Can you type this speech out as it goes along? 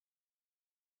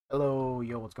Hello,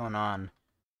 yo, what's going on?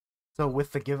 So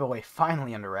with the giveaway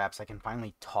finally under wraps, I can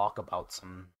finally talk about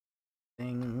some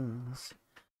things.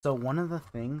 So one of the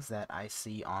things that I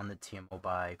see on the TMO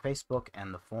by Facebook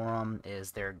and the forum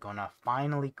is they're gonna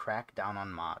finally crack down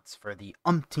on mods for the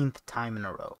umpteenth time in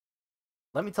a row.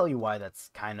 Let me tell you why that's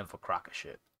kind of a crock of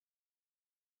shit.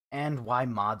 And why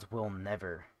mods will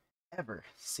never, ever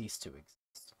cease to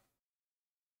exist.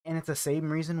 And it's the same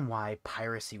reason why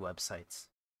piracy websites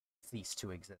cease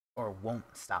to exist, or won't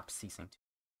stop ceasing to.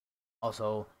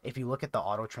 Also, if you look at the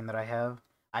auto train that I have,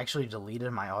 I actually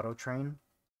deleted my auto train.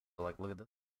 So like, look at this.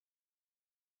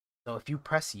 So if you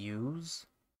press use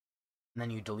and then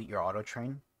you delete your auto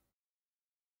train,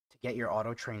 to get your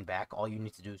auto train back, all you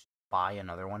need to do is buy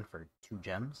another one for 2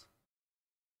 gems.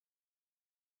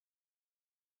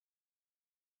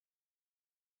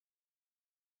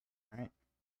 All right,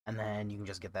 and then you can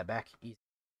just get that back easy.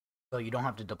 So you don't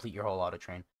have to deplete your whole auto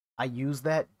train. I used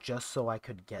that just so I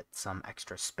could get some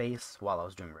extra space while I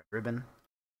was doing Red Ribbon.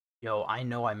 Yo, I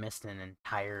know I missed an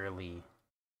entirely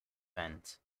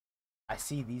event. I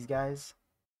see these guys.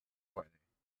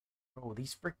 Bro,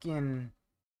 these freaking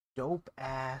dope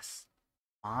ass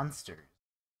monsters.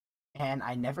 And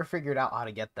I never figured out how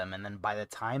to get them. And then by the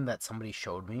time that somebody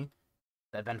showed me,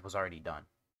 the event was already done.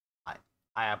 I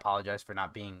I apologize for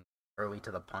not being early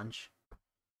to the punch.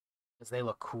 Because they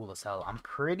look cool as hell. I'm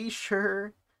pretty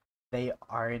sure they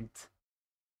aren't.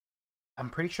 I'm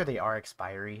pretty sure they are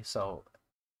expiry. So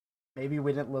maybe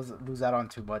we didn't lose out on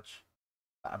too much.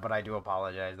 But I do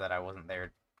apologize that I wasn't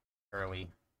there early.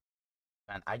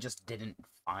 And I just didn't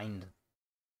find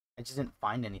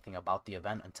anything about the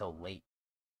event until late.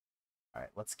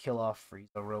 Alright, let's kill off Frieza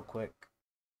real quick.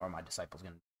 Or my disciple's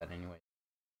gonna do that anyway.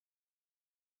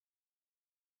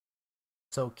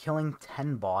 So killing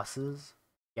 10 bosses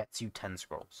gets you 10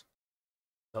 scrolls.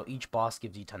 So each boss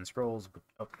gives you 10 scrolls.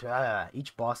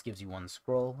 Each boss gives you 1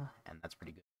 scroll, and that's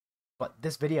pretty good. But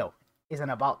this video isn't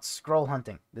about scroll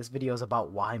hunting. This video is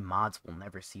about why mods will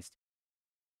never cease to.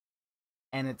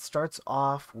 And it starts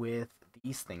off with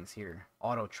these things here.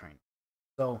 Auto train.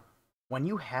 So when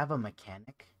you have a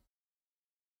mechanic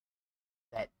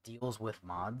that deals with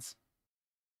mods,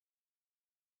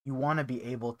 you want to be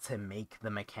able to make the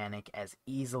mechanic as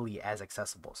easily as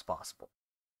accessible as possible.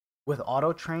 With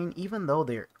auto train, even though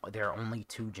they're only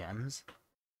 2 gems,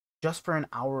 just for an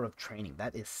hour of training,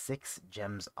 that is 6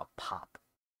 gems a pop,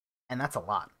 and that's a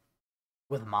lot.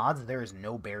 With mods, there is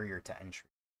no barrier to entry.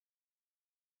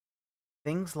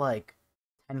 Things like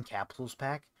 10 capsules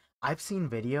pack. I've seen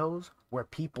videos where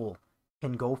people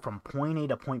can go from point A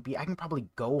to point B. I can probably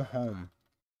go home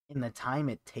in the time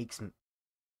it takes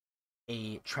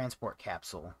a transport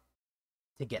capsule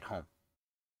to get home.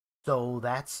 So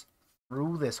that's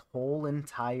through this whole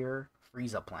entire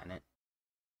Frieza planet,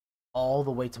 all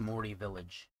the way to Mori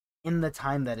Village, in the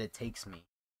time that it takes me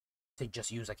to just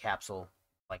use a capsule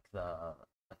like the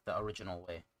original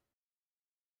way.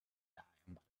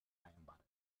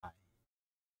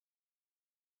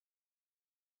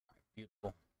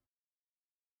 Beautiful.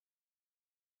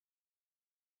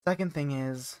 Second thing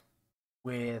is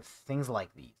with things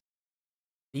like these.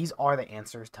 These are the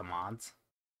answers to mods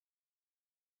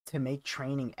to make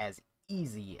training as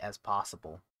easy as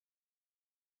possible.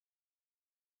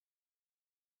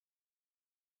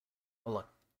 But look,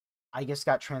 I just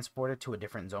got transported to a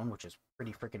different zone, which is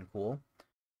pretty freaking cool.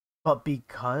 But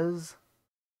because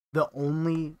the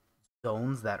only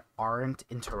zones that aren't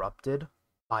interrupted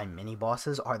by mini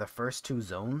bosses are the first 2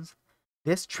 zones,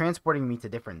 this transporting me to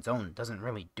different zone doesn't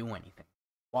really do anything.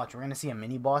 Watch, we're gonna see a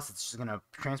mini boss. It's just gonna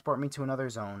transport me to another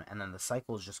zone, and then the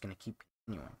cycle is just gonna keep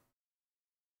continuing.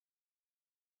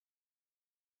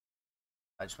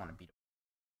 I just want to beat him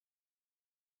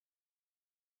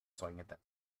so I can get that.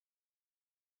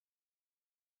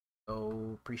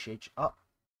 So appreciate you. Oh,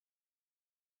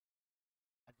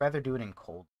 I'd rather do it in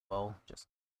cold. Well, just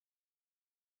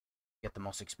get the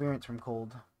most experience from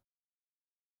cold.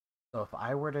 So if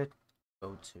I were to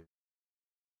go to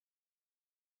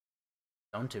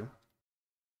zone 2.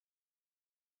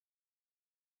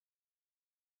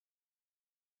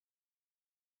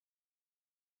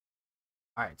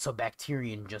 Alright, so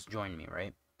Bacterian just joined me,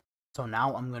 right? So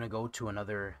now I'm going to go to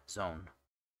another zone.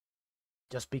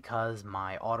 Just because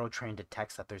my auto train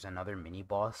detects that there's another mini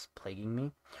boss plaguing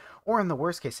me. Or in the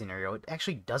worst case scenario, it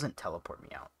actually doesn't teleport me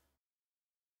out.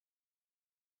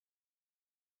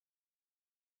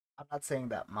 I'm not saying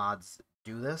that mods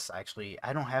do this. Actually,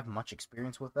 I don't have much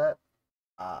experience with that.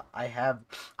 I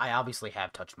obviously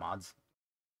have touched mods.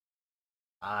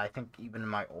 I think even in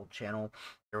my old channel,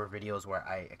 there were videos where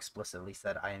I explicitly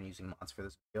said I am using mods for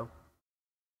this video.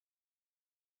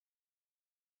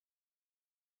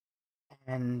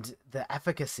 and the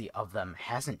efficacy of them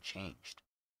hasn't changed.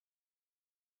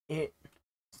 It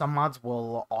Some mods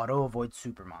will auto avoid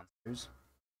super monsters.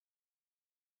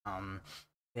 Um,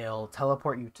 they'll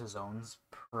teleport you to zones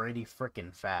pretty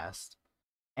freaking fast.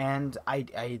 And I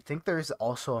think there's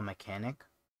also a mechanic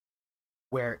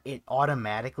where it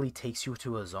automatically takes you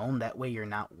to a zone. That way you're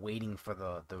not waiting for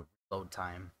the load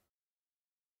time.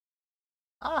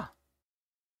 Ah,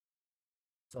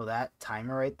 so that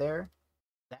timer right there,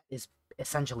 that is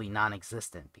essentially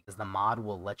non-existent because the mod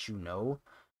will let you know,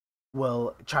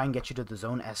 will try and get you to the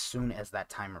zone as soon as that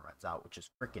timer runs out, which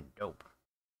is freaking dope.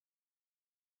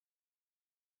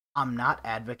 I'm not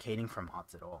advocating for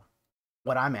mods at all.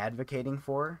 What I'm advocating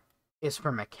for is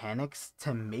for mechanics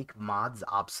to make mods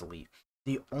obsolete.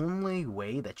 The only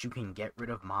way that you can get rid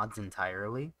of mods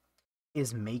entirely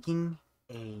is making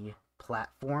a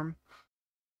platform,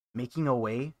 making a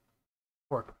way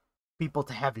for people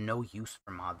to have no use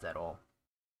for mods at all.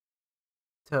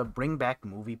 To bring back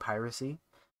movie piracy,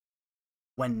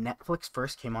 when Netflix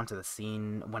first came onto the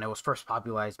scene, when it was first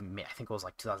popularized, I think it was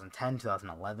like 2010,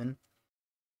 2011,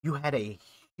 you had a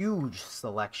huge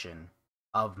selection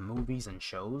of movies and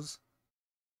shows,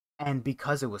 and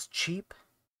because it was cheap,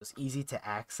 it was easy to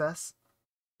access,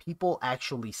 people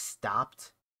actually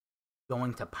stopped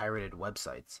going to pirated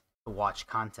websites to watch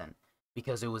content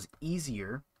because it was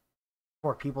easier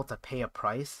for people to pay a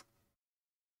price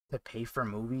to pay for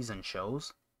movies and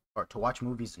shows, or to watch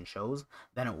movies and shows,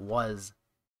 than it was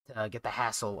to get the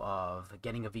hassle of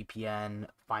getting a VPN,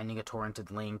 finding a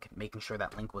torrented link, making sure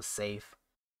that link was safe.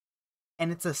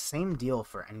 And it's the same deal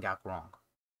for Ngoc,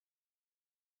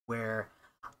 where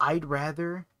I'd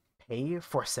rather pay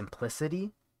for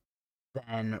simplicity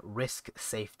than risk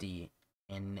safety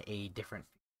in a different.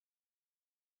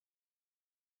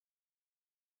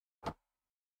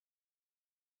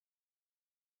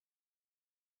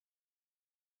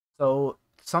 So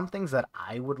some things that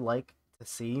I would like to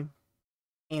see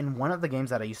in one of the games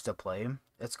that I used to play,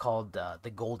 it's called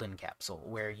the Golden Capsule,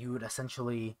 where you would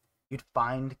essentially you'd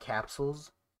find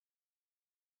capsules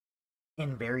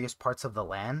in various parts of the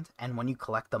land, and when you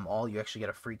collect them all, you actually get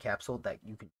a free capsule that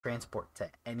you can transport to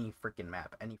any freaking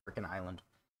map, any freaking island.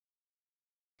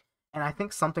 And I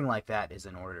think something like that is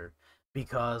in order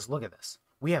because look at this.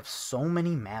 We have so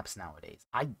many maps nowadays.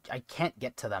 I can't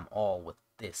get to them all with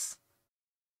this.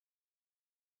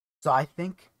 So I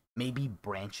think maybe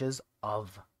branches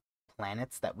of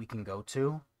planets that we can go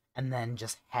to, and then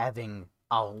just having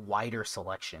a wider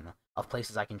selection of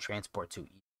places I can transport to,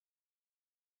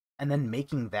 and then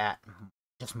making that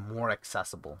just more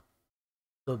accessible.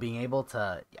 So being able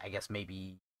to, I guess,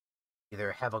 maybe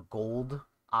either have a gold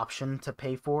option to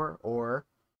pay for, or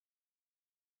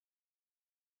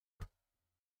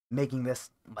making this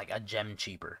like a gem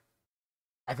cheaper.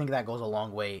 I think that goes a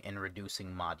long way in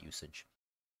reducing mod usage.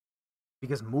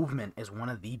 Because movement is one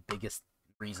of the biggest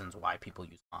reasons why people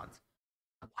use mods.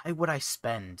 Why would I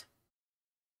spend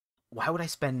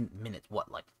minutes,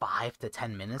 what, like 5 to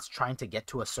 10 minutes trying to get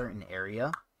to a certain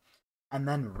area and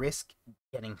then risk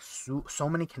getting so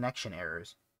many connection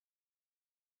errors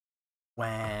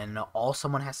when all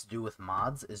someone has to do with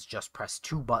mods is just press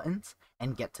 2 buttons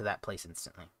and get to that place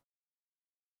instantly?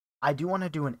 I do want to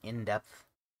do an in-depth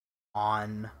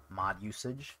on mod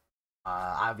usage.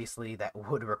 Obviously, that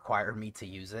would require me to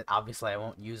use it. Obviously, I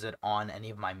won't use it on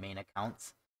any of my main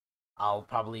accounts. I'll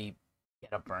probably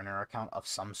get a burner account of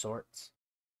some sorts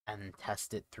and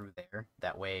test it through there.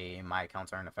 That way, my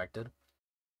accounts aren't affected.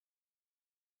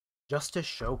 Just to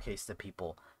showcase to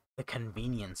people the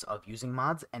convenience of using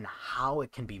mods and how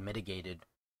it can be mitigated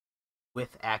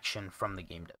with action from the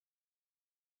game dev.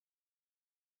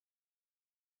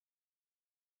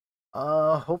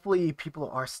 Hopefully people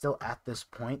are still at this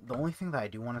point. The only thing that I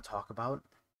do want to talk about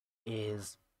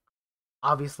is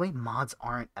obviously mods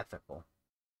aren't ethical.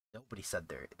 Nobody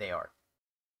said they are.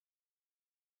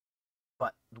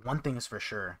 But one thing is for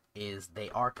sure is they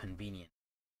are convenient.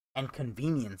 And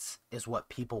convenience is what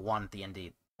people want at the end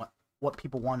of what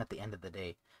people want at the end of the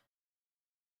day.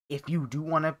 If you do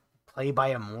want to play by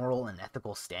a moral and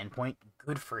ethical standpoint,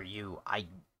 good for you.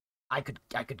 I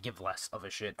could give less of a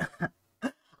shit.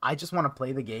 I just want to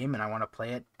play the game and I want to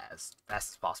play it as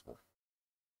fast as possible.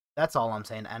 That's all I'm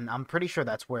saying, and I'm pretty sure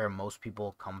that's where most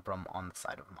people come from on the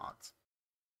side of mods.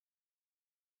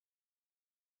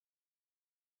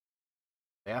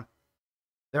 Yeah.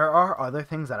 There are other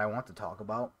things that I want to talk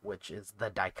about, which is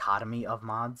the dichotomy of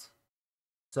mods.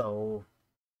 So,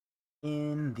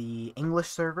 in the English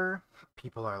server,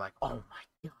 people are like, "Oh my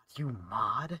god, you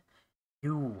mod?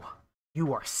 You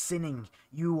you are sinning.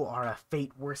 You are a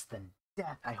fate worse than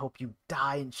death. I hope you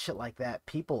die," and shit like that.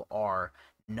 People are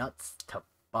nuts to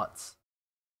butts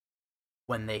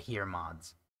when they hear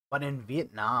mods. But in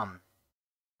Vietnam,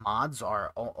 mods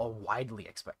are widely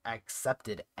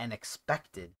accepted and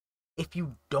expected. If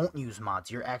you don't use mods,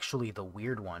 you're actually the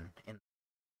weird one.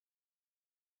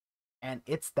 And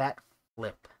it's that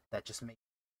flip that just makes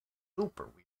it super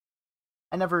weird.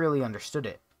 I never really understood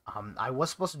it. I was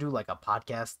supposed to do like a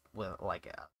podcast with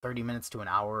like 30 minutes to an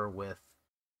hour with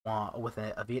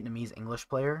a Vietnamese English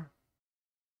player,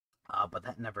 but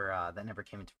that never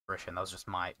came into fruition. That was just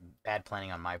my bad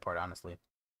planning on my part, honestly.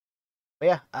 But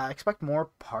yeah, expect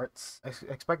more parts.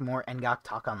 Expect more Ngoc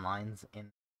talk on lines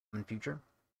in future.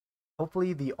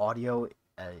 Hopefully, the audio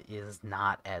is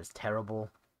not as terrible.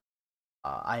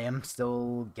 I am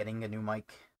still getting a new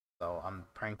mic, so I'm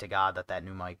praying to God that that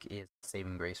new mic is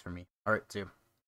saving grace for me. All right, see you.